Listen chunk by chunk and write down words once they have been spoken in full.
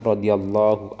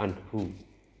radhiyallahu anhu.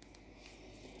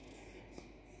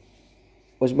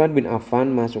 Utsman bin Affan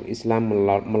masuk Islam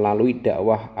melalui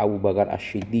dakwah Abu Bakar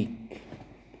Asy-Siddiq.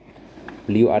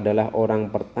 Beliau adalah orang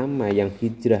pertama yang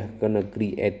hijrah ke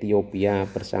negeri Ethiopia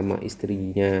bersama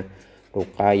istrinya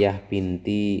Ruqayyah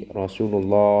binti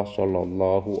Rasulullah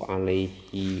Shallallahu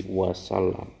Alaihi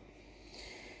Wasallam.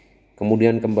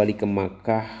 Kemudian kembali ke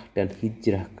Makkah dan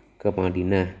hijrah ke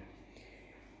Madinah.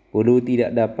 Beliau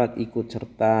tidak dapat ikut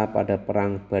serta pada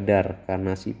perang Badar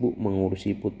karena sibuk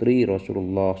mengurusi putri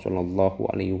Rasulullah Shallallahu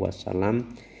Alaihi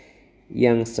Wasallam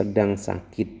yang sedang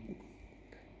sakit.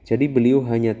 Jadi beliau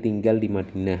hanya tinggal di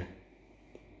Madinah.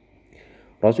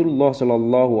 Rasulullah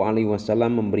Shallallahu Alaihi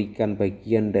Wasallam memberikan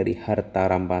bagian dari harta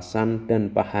rampasan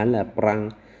dan pahala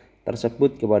perang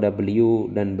tersebut kepada beliau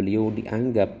dan beliau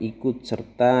dianggap ikut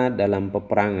serta dalam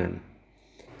peperangan.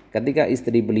 Ketika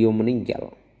istri beliau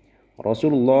meninggal,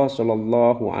 Rasulullah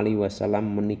Shallallahu Alaihi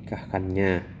Wasallam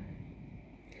menikahkannya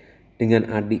dengan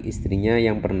adik istrinya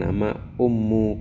yang bernama Ummu